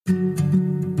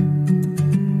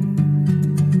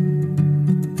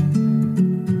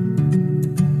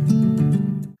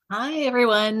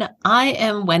everyone. I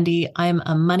am Wendy. I'm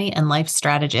a money and life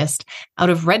strategist out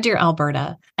of Red Deer,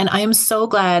 Alberta. And I am so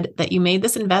glad that you made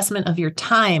this investment of your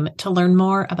time to learn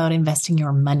more about investing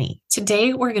your money.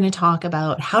 Today, we're going to talk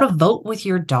about how to vote with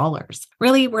your dollars.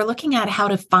 Really, we're looking at how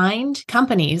to find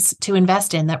companies to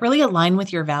invest in that really align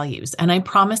with your values. And I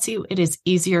promise you, it is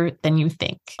easier than you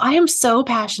think. I am so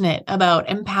passionate about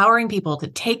empowering people to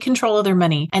take control of their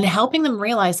money and helping them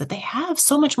realize that they have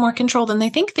so much more control than they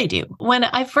think they do. When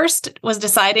I first was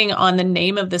deciding on the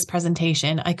name of this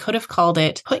presentation, I could have called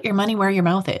it Put Your Money Where Your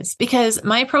Mouth Is, because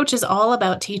my approach is all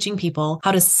about teaching people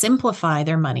how to simplify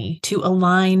their money to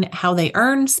align how they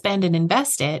earn, spend, and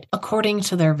invest it according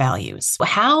to their values.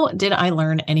 How did I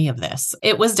learn any of this?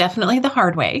 It was definitely the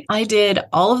hard way. I did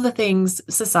all of the things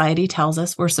society tells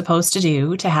us we're supposed to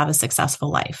do to have a successful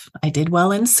life. I did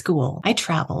well in school. I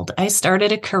traveled. I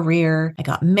started a career. I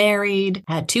got married,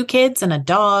 had 2 kids and a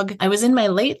dog. I was in my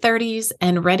late 30s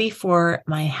and ready for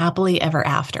my happily ever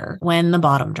after when the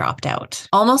bottom dropped out.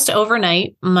 Almost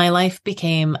overnight, my life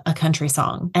became a country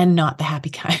song, and not the happy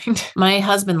kind. My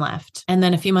husband left, and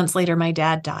then a few months later, my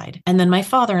dad died. And then my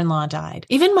father-in-law died.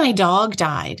 Even my dog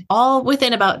died, all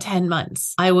within about 10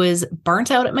 months. I was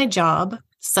burnt out at my job,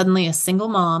 suddenly a single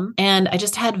mom, and I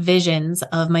just had visions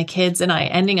of my kids and I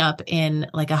ending up in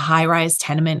like a high-rise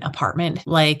tenement apartment,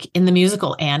 like in the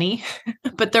musical Annie,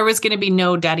 but there was going to be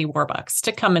no Daddy Warbucks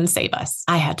to come and save us.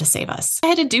 I had to save us. I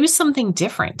had to do something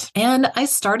different. And I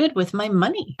started with my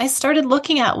money. I started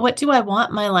looking at what do I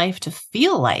want my life to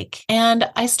feel like? And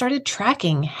I started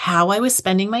tracking how I was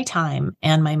spending my time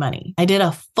and my money. I did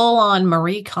a full-on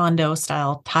Marie Kondo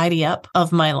style tidy up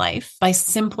of my life by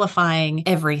simplifying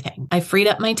everything. I freed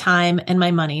up my time and my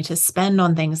money to spend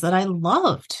on things that I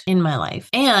loved in my life.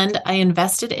 And I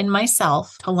invested in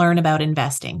myself to learn about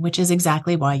investing, which is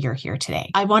exactly why you're here today.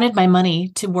 I wanted my money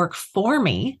to work for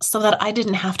me so that I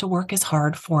didn't have to work as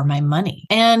hard for my money.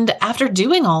 And after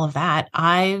doing all of that,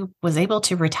 I was able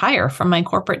to retire from my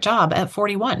corporate job at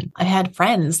 41. I had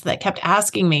friends that kept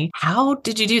asking me, how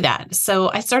did you do that? So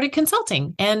I started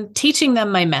consulting and teaching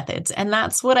them my methods. And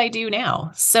that's what I do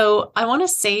now. So I want to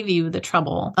save you the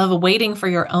trouble of waiting for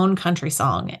your own country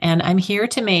song. And I'm here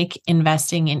to make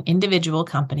investing in individual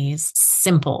companies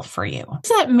simple for you. What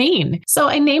does that mean? So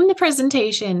I named the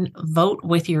presentation Vote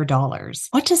with Your Dollars.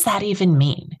 What does that even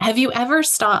mean? Have you ever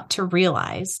stopped to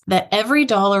realize that every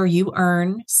dollar you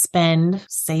earn, spend,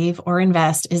 save, or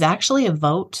invest is actually a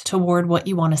vote toward what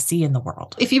you want to see in the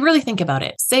world? If you really think about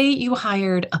it, say you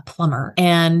hired a plumber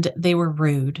and they were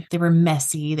rude, they were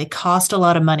messy, they cost a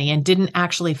lot of money and didn't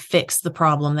actually fix the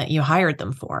problem that you hired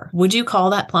them for. Would you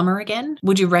call that plumber again?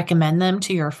 Would you recommend them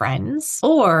to your friends?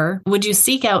 Or would you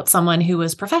seek out someone who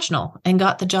was professional and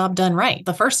got the job done right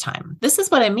the first time? This is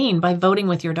what I mean by voting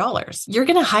with your dollars. You're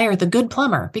going to hire the good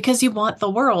plumber because you want the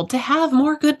world to have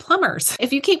more good plumbers.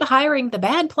 If you keep hiring the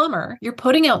bad plumber, you're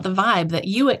putting out the vibe that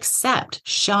you accept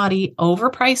shoddy,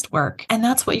 overpriced work, and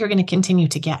that's what you're going to continue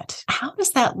to get. How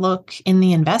does that look in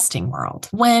the investing world?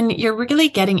 When you're really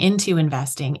getting into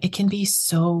investing, it can be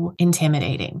so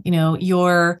intimidating. You know,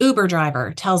 your Uber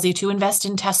driver tells you to invest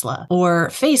in Tesla, or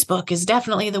Facebook is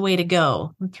definitely the way to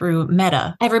go through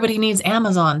Meta. Everybody needs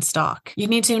Amazon stock. You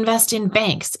need to invest in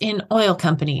banks, in oil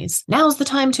companies. Now's the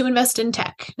time to invest in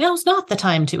tech. Now's not the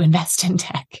time to invest in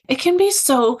tech. It can be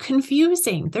so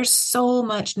confusing. There's so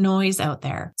much noise out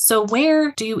there. So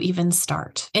where do you even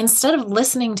start? Instead of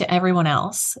listening to everyone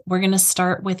else, we're going to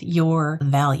start with your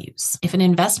values. If an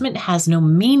investment has no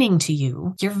meaning to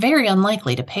you, you're very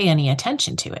unlikely to pay any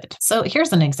attention to it. So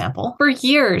here's an example. For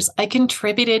years, I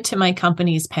contributed to my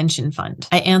company's pension fund.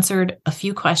 I answered a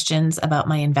few questions about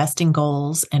my investing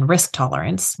goals and risk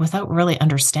tolerance without really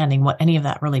understanding what any of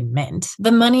that really meant.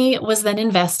 The money was then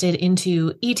invested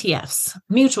into ETFs,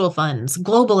 mutual funds,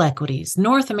 global equities,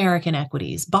 North American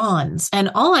equities, bonds, and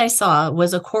all I saw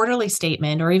was a quarterly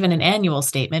statement or even an annual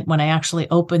statement when I actually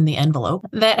opened the envelope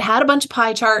that had a bunch of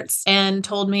pie charts and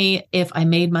told me if I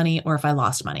made money or if I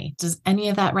lost money. Does any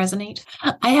of that resonate?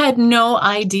 I had no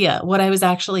idea what I was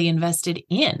actually invested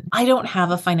in. I don't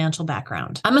have a financial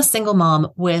background. I'm a single mom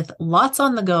with lots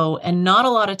on the go and not a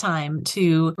lot of time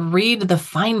to read the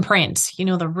fine print, you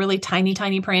know, the really tiny,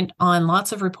 tiny print on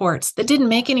lots of reports that didn't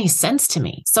make any sense to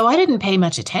me. So I didn't pay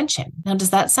much attention. Now, does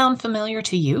that sound familiar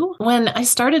to you? When I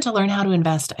started to learn how to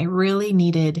invest, I really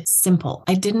needed simple.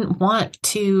 I didn't want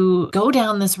to go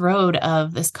down this road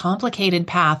of this complicated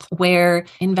path where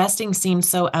investing seemed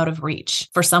so out of reach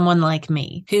for someone like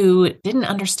me who didn't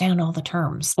understand understand all the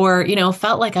terms or,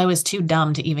 felt like I was too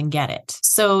dumb to even get it.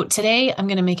 So today I'm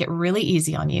going to make it really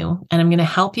easy on you and I'm going to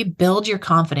help you build your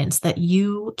confidence that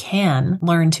you can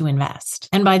learn to invest.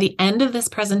 And by the end of this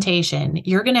presentation,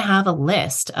 you're going to have a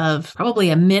list of probably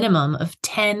a minimum of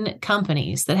 10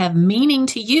 companies that have meaning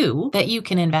to you that you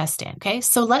can invest in. Okay,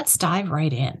 so let's dive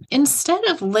right in. Instead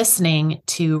of listening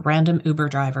to random Uber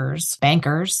drivers,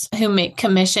 bankers who make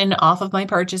commission off of my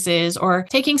purchases or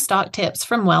taking stock tips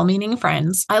from well-meaning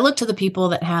friends, I look to the people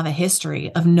that have a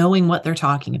history of knowing what they're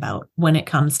talking about when it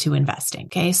comes to investing.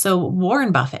 Okay, so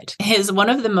Warren Buffett is one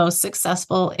of the most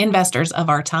successful investors of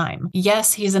our time.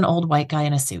 Yes, he's an old white guy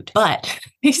in a suit, but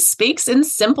he speaks in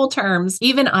simple terms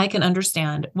even I can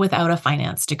understand without a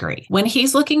finance degree. When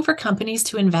he's looking for companies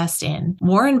to invest in,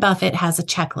 Warren Buffett has a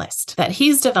checklist that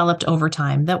he's developed over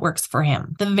time that works for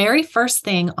him. The very first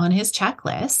thing on his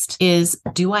checklist is,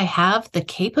 do I have the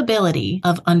capability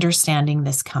of understanding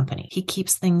this company? He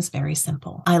keeps things very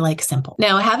simple. I like simple.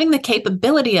 Now, having the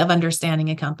capability of understanding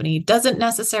a company doesn't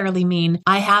necessarily mean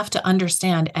I have to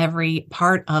understand every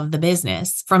part of the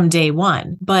business from day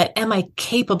one, but am I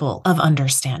capable of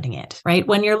understanding it, right?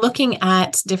 When you're looking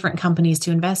at different companies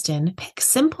to invest in, pick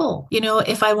simple.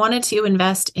 If I wanted to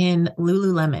invest in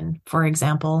Lululemon, for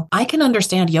example, I can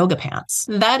understand yoga pants.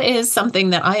 That is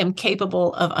something that I am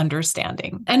capable of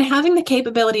understanding. And having the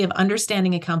capability of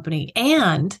understanding a company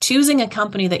and choosing a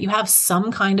company that you have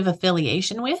some kind of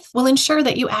affiliation with will ensure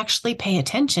that you actually pay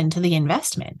attention to the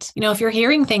investment. If you're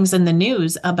hearing things in the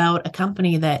news about a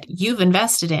company that you've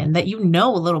invested in that you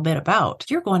know a little bit about,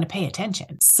 you're going to pay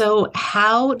attention. So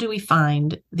how do we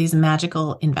find these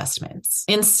magical investments?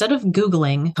 Instead of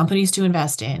Googling companies to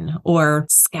invest in or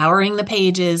scouring the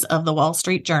pages of the Wall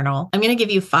Street Journal, I'm going to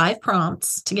give you 5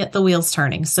 prompts to get the wheels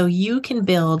turning so you can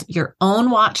build your own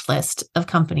watch list of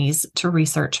companies to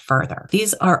research further.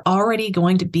 These are already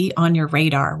going to be on your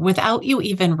radar without you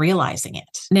even realizing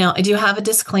it. Now, I do have a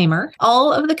disclaimer.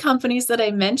 All of the companies that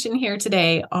I mention here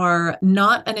today are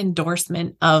not an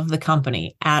endorsement of the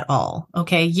company at all.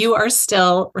 Okay. You are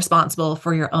still responsible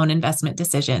for your own investment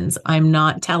decisions. I'm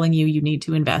not telling you you need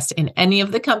to invest in any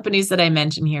of the companies that I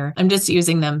mention here. I'm just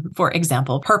using them for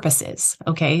example purposes.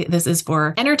 Okay. This is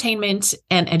for entertainment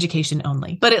and education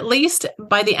only. But at least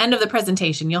by the end of the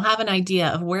presentation, you'll have an idea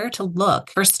of where to look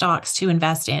for stocks to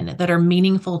invest in that are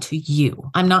meaningful to you.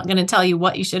 I'm not going to tell you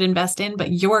what you should invest in,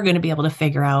 but you're going to be able to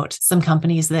figure out some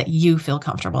companies that you feel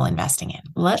comfortable investing in.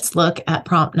 Let's look at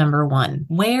prompt number 1.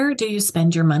 Where do you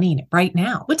spend your money right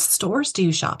now? Which stores do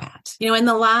you shop at? In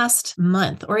the last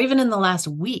month or even in the last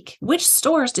week, which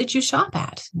stores did you shop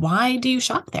at? Why do you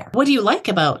shop there? What do you like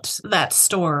about that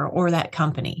store or that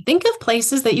company? Think of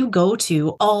places that you go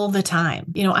to all the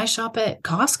time. I shop at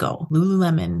Costco,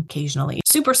 Lululemon occasionally,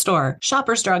 Superstore,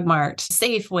 Shoppers Drug Mart,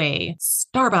 Safeway,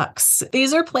 Starbucks.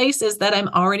 These are places that I'm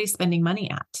already spending money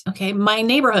at. Okay. My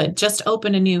neighborhood just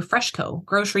opened a new Freshco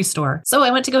grocery store. So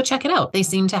I went to go check it out. They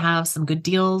seemed to have some good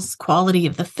deals. Quality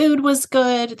of the food was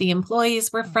good. The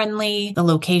employees were friendly. The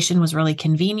location was really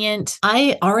convenient.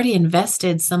 I already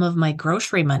invested some of my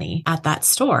grocery money at that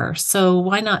store. So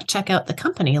why not check out the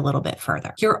company a little bit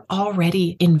further? You're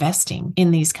already investing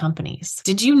in these companies.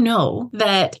 Did you know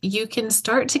that you can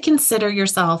start to consider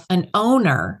yourself an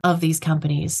owner of these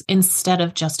companies instead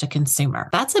of just a consumer?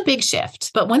 That's a big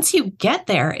shift. But once you get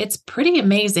there, it's pretty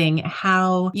amazing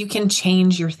how you can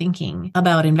change your thinking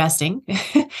about investing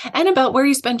and about where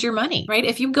you spend your money, right?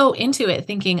 If you go into it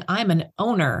thinking, I'm an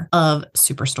owner of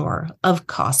Superstore, of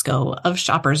Costco, of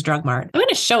Shoppers Drug Mart, I'm going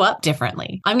to show up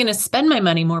differently. I'm going to spend my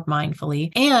money more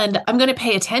mindfully, and I'm going to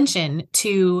pay attention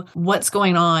to what's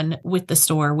going on with the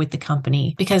store, with the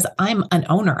company, because I'm an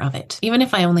owner of it. Even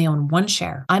if I only own one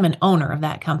share, I'm an owner of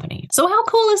that company. So how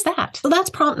cool is that? So that's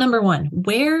prompt number 1.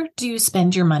 Where do you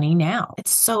spend your money now?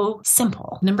 It's so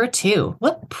simple. Number 2,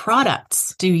 what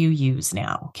products do you use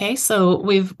now? Okay, so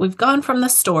we've gone from the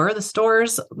store. The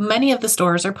stores, many of the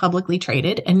stores are publicly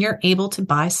traded, and you're able to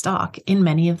buy stock in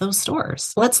many of those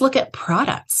stores. Let's look at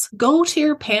products. Go to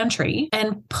your pantry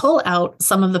and pull out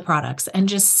some of the products and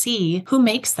just see who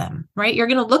makes them, right? You're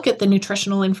going to look at the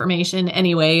nutritional information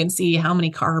anyway and see how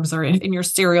many carbs are in your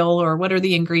cereal or what are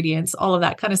the ingredients, all of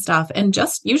that kind of stuff. And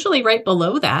just usually right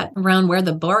below that, around where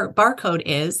the barcode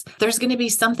is, there's going to be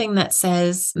something that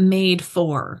says made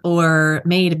for or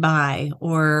made by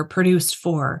or produced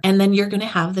for. And then you're going to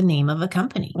have the name of a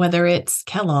company, whether it's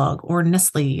Kellogg or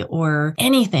Nestle Verwey or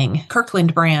anything,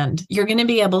 Kirkland brand, you're going to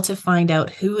be able to find out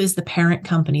who is the parent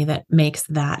company that makes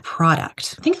that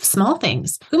product. Think of small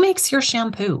things. Who makes your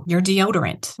shampoo, your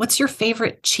deodorant? What's your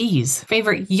favorite cheese,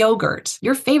 favorite yogurt,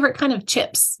 your favorite kind of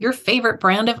chips, your favorite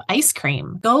brand of ice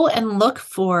cream? Go and look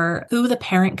for who the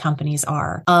parent companies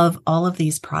are of all of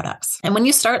these products. And when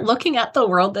you start looking at the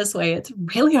world this way, it's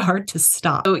really hard to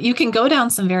stop. So you can go down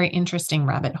some very interesting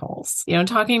rabbit holes.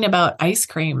 Talking about ice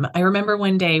cream, I remember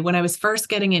one day when I was first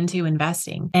getting into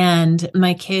investing and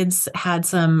my kids had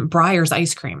some Breyer's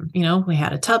ice cream. We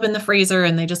had a tub in the freezer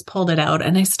and they just pulled it out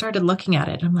and I started looking at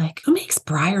it. I'm like, who makes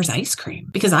Breyer's ice cream?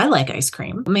 Because I like ice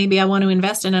cream. Maybe I want to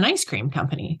invest in an ice cream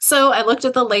company. So I looked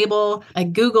at the label, I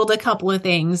Googled a couple of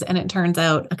things, and it turns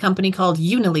out a company called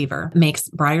Unilever makes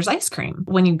Breyer's ice cream.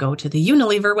 When you go to the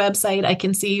Unilever website, I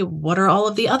can see what are all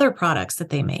of the other products that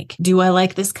they make. Do I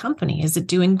like this company? Is it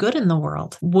doing good in the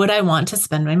world? Would I want to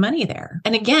spend my money there?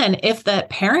 And again, if the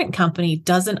parent company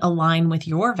doesn't align with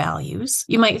your values,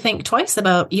 you might think twice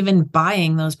about even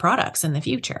buying those products in the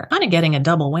future. Kind of getting a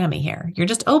double whammy here. You're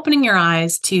just opening your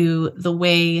eyes to the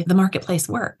way the marketplace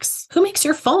works. Who makes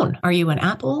your phone? Are you an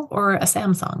Apple or a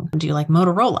Samsung? Do you like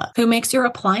Motorola? Who makes your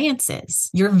appliances?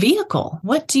 Your vehicle?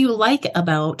 What do you like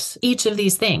about each of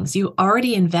these things? You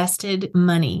already invested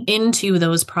money into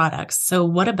those products. So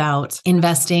what about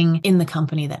investing in the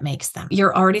company that makes them?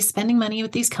 You're already spending money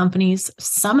with these companies.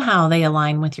 Somehow they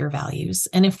align with your values.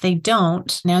 And if they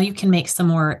don't, now you can make some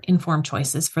more informed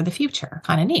choices for the future.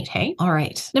 Kind of neat, hey? All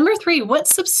right. Number 3, what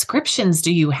subscriptions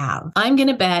do you have? I'm going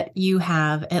to bet you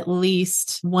have at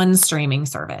least one streaming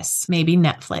service, maybe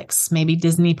Netflix, maybe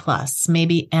Disney Plus,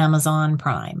 maybe Amazon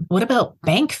Prime. What about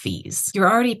bank fees? You're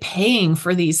already paying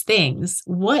for these things.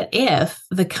 What if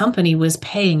the company was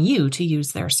paying you to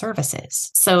use their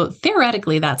services? So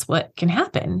theoretically, that's what can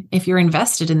happen. If you're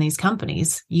invested in these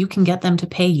companies, you can get them to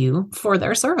pay you for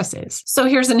their services. So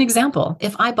here's an example.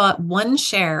 If I bought one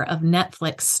share of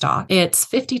Netflix stock, its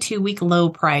 52-week low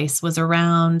price was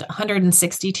around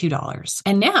 $162.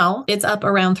 And now it's up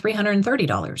around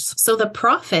 $330. So the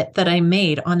profit that I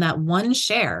made on that one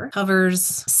share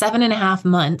covers 7.5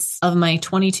 months of my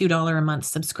 $22 a month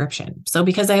subscription. So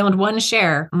because I owned one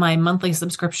share, my monthly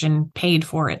subscription paid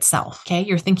for itself. Okay.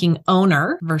 You're thinking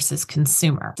owner versus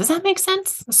consumer. Does that make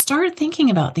sense? Start thinking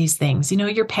about these things.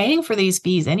 You're paying for these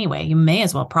fees anyway. You may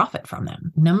as well profit from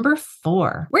them. Number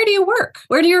 4, where do you work?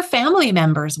 Where do your family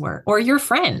members work or your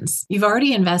friends? You've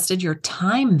already invested your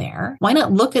time there. Why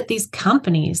not look at these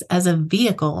companies as a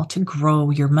vehicle to grow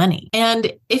your money?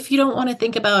 And if you don't want to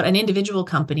think about an individual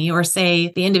company or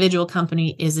say the individual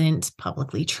company isn't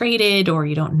publicly traded or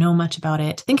you don't know much about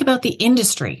it, think about the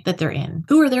industry that they're in.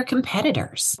 Who are their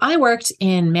competitors? I worked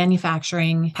in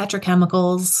manufacturing,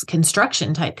 petrochemicals,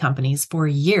 construction type companies for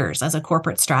years as a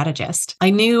corporate strategist. I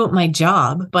knew my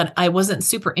job, but I wasn't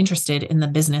super interested in the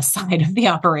business side of the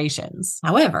operations.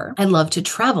 However, I love to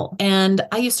travel and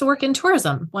I used to work in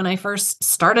tourism when I first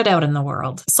started out in the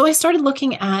world. So I started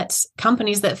looking at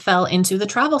companies that fell into the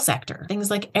travel sector, things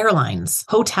like airlines,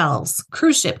 hotels,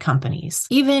 cruise ship companies,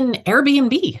 even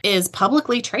Airbnb is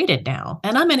publicly traded now.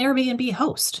 And I'm an Airbnb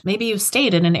host. Maybe you've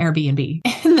stayed in an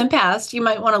Airbnb in the past. You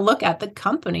might want to look at the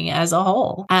company as a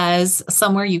whole as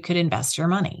somewhere you could invest your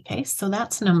money. Okay. So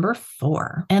that's number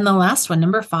 4. And the last one,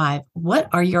 number 5, what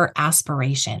are your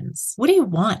aspirations? What do you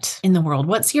want in the world?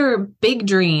 What's your big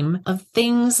dream of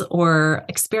things or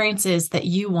experiences that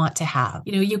you want to have?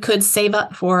 You could save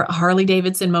up for a Harley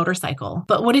Davidson motorcycle,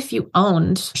 but what if you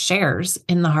owned shares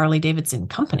in the Harley Davidson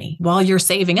company while you're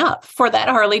saving up for that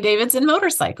Harley Davidson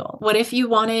motorcycle? What if you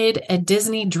wanted a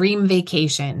Disney dream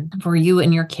vacation for you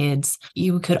and your kids?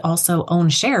 You could also own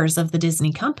shares of the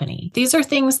Disney company. These are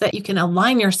things that you can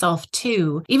align yourself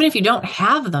to. Even if you don't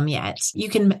have them yet, you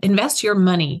can invest your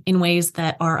money in ways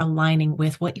that are aligning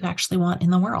with what you actually want in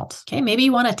the world. Okay, maybe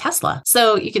you want a Tesla.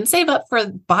 So you can save up for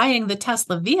buying the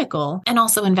Tesla vehicle and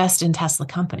also invest in Tesla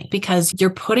company because you're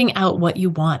putting out what you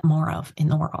want more of in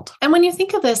the world. And when you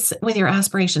think of this with your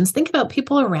aspirations, think about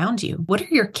people around you. What are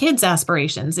your kids'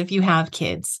 aspirations if you have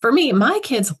kids? For me, my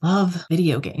kids love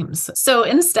video games. So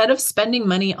instead of spending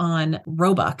money on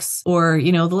Robux or,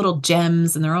 the little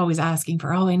gems, and they're always asking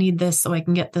for, I need this so I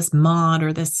can get this mod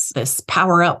or this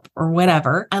power up or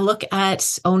whatever, I look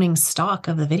at owning stock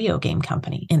of the video game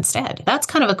company instead. That's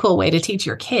kind of a cool way to teach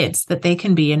your kids that they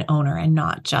can be an owner and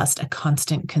not just a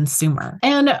constant consumer.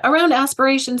 And around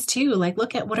aspirations too, like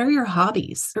look at what are your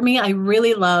hobbies? For me, I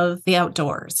really love the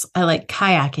outdoors. I like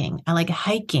kayaking. I like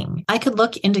hiking. I could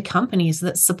look into companies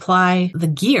that supply the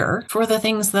gear for the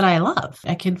things that I love.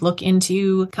 I could look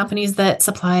into companies that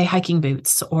supply hiking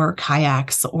boots or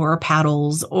kayaks or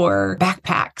paddles or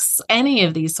backpacks, any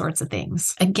of these sorts of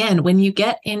things. Again, when you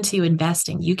get into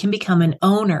investing, you can become an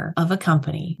owner of a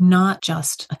company, not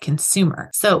just a consumer.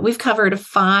 So we've covered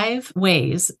 5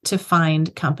 ways to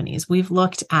find companies. We've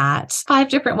looked at 5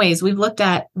 different ways. We've looked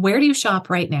at where do you shop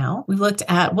right now? We've looked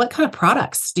at what kind of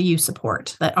products do you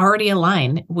support that already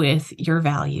align with your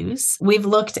values. We've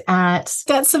looked at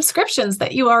subscriptions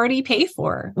that you already pay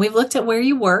for. We've looked at where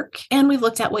you work, and we've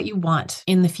looked at what you want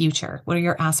in the future. What are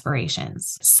your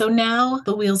aspirations? So now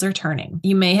the wheels are turning.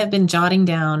 You may have been jotting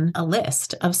down a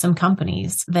list of some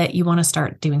companies that you want to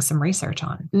start doing some research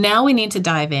on. Now we need to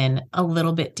dive in a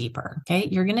little bit deeper. Okay.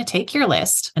 You're going to take your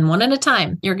list, and one at a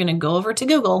time, you're going to go over to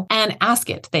Google and ask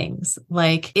it things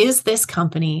like, is this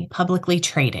company publicly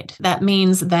traded? That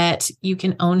means that you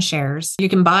can own shares. You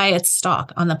can buy its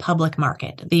stock on the public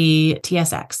market, the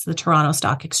TSX, the Toronto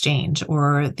Stock Exchange,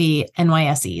 or the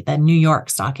NYSE, the New York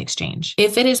Stock Exchange.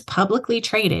 If it is publicly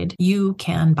traded, you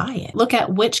can buy it. Look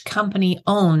at which company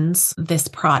owns this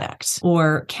product,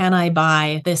 or can I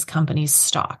buy this company's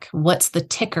stock? What's the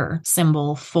ticker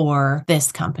symbol for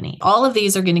this company? All of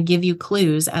these are going to give you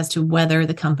clues as to whether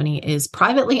the company is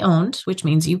privately owned, which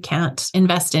means you can't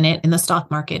invest in it in the stock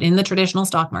market, in the traditional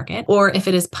stock market, or if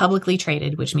it is publicly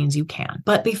traded, which means you can.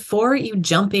 But before you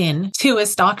jump in to a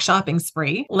stock shopping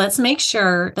spree, let's make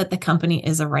sure that the company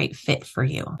is a right fit for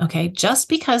you. Okay. Just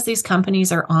because these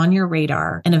companies are on your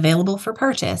radar and available for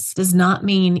purchase does not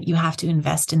mean you have to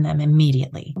invest in them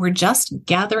immediately. We're just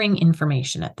gathering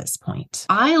information at this point.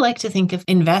 I like to think of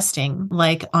investing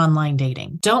like online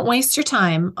dating. Don't waste your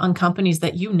time on companies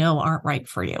that you know aren't right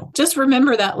for you. Just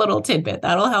remember that little tidbit.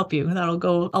 That'll help you. That'll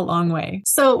go a long way.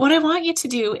 So what I want you to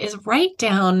do is write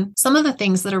down some of the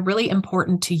things that are really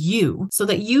important to you so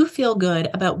that you feel good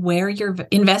about where you're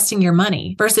investing your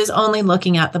money versus only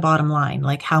looking at the bottom line,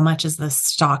 like how much is this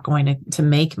stock going to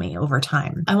make me over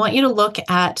time. I want you to look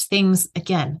at things,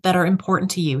 again, that are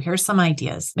important to you. Here's some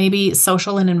ideas. Maybe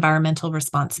social and environmental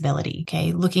responsibility.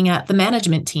 Okay. Looking at the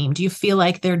management team. Do you feel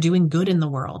like they're doing good in the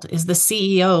world? Is the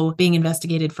CEO being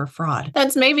investigated for fraud?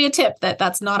 That's maybe a tip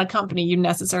that's not a company you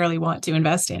necessarily want to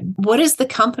invest in. What is the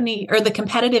company or the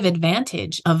competitive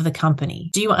advantage of the company?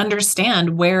 Do you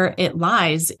understand where it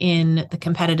lies in the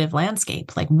competitive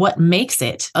landscape? Like what makes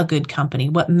it a good company?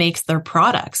 What makes their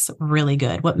products really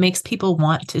good? What makes people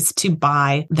want to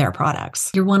buy their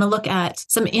products? You want to look at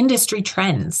some industry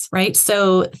trends, right?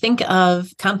 So think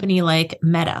of a company like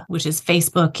Meta, which is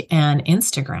Facebook and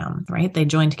Instagram, right? They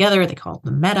joined together. They called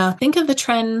them Meta. Think of the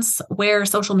trends where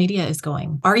social media is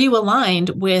going. Are you aligned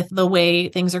with the way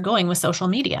things are going with social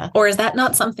media? Or is that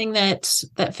not something that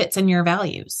fits in your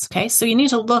values? Okay. So you need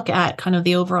to look at kind of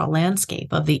the overall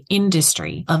landscape of the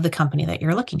industry of the company that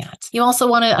you're looking at. You also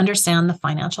want to understand the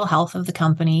financial health of the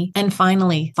company. And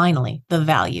finally, the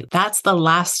value. That's the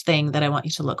last thing that I want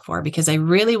you to look for, because I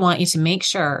really want you to make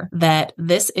sure that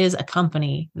this is a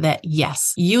company that,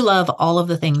 yes, you love all of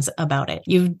the things about it.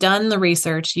 You've done the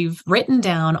research. You've written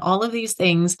down all of these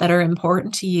things that are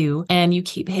important to you, and you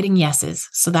keep hitting yeses.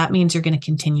 So that means you're going to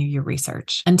continue your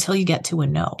research until you get to a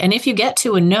no. And if you get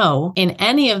to a no in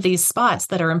any of these spots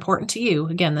that are important to you,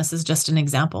 again, this is just an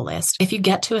example list. If you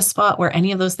get to a spot where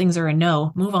any of those things are a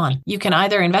no, move on. You can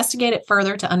either investigate it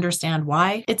further to understand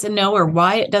why it's a no or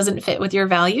why it doesn't fit with your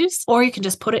values, or you can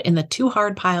just put it in the too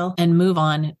hard pile and move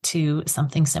on to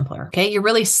something simpler. Okay. You're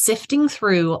really sifting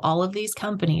through all of these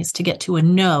companies to get to a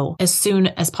no as soon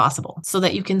as possible so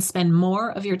that you can spend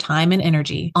more of your time and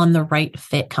energy on the right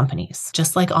fit companies.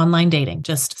 Just like online dating,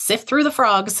 just sift through the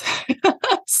frogs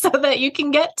so that you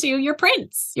can get to your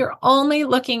prince. You're only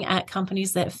looking at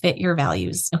companies that fit your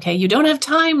values. Okay. You don't have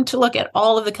time to look at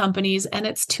all of the companies, and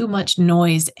it's too much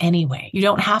noise anyway. You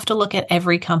don't have to look at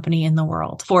every company in the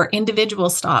world. For individual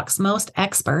stocks, most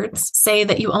experts say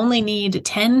that you only need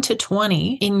 10 to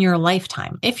 20 in your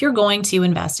lifetime if you're going to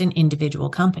invest in individual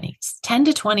companies. 10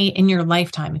 to 20 in your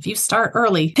lifetime. If you start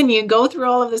early and you go through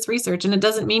all of this research, and it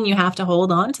doesn't mean you have to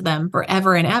hold on to them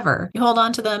forever and ever. You hold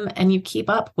on to them and you keep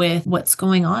up with what's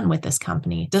going on with this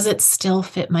company. Does it still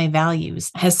fit my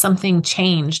values? Has something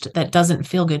changed that doesn't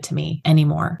feel good to me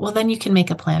anymore? Well, then you can make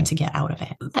a plan to get out of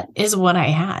it. That is what I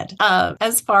had.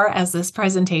 As far as this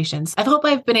presentations, I hope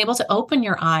I've been able to open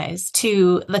your eyes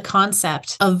to the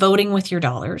concept of voting with your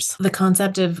dollars, the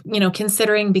concept of,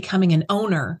 considering becoming an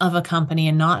owner of a company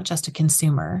and not just a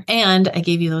consumer. And I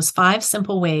gave you those 5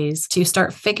 simple ways to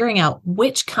start figuring out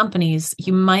which companies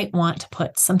you might want to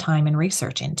put some time and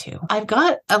research into. I've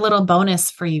got a little bonus bonus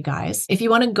for you guys. If you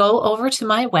want to go over to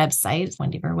my website,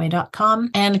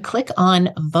 wendyverwey.com, and click on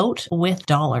Vote with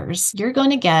Dollars, you're going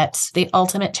to get the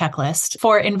ultimate checklist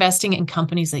for investing in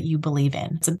companies that you believe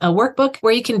in. It's a workbook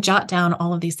where you can jot down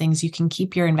all of these things. You can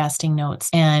keep your investing notes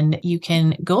and you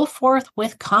can go forth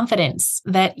with confidence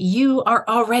that you are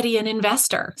already an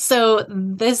investor. So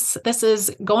this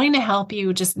is going to help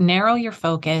you just narrow your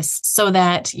focus so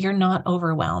that you're not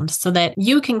overwhelmed, so that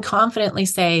you can confidently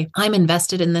say, I'm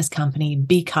invested in this company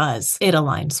because it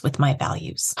aligns with my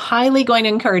values. Highly going to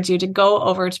encourage you to go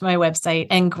over to my website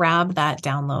and grab that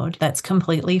download that's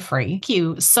completely free. Thank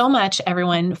you so much,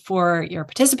 everyone, for your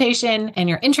participation and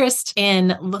your interest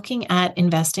in looking at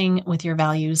investing with your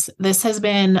values. This has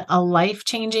been a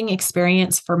life-changing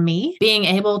experience for me, being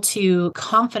able to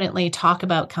confidently talk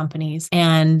about companies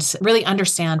and really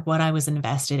understand what I was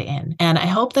invested in. And I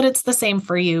hope that it's the same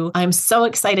for you. I'm so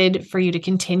excited for you to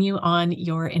continue on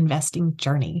your investing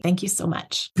journey. Thank you so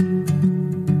much.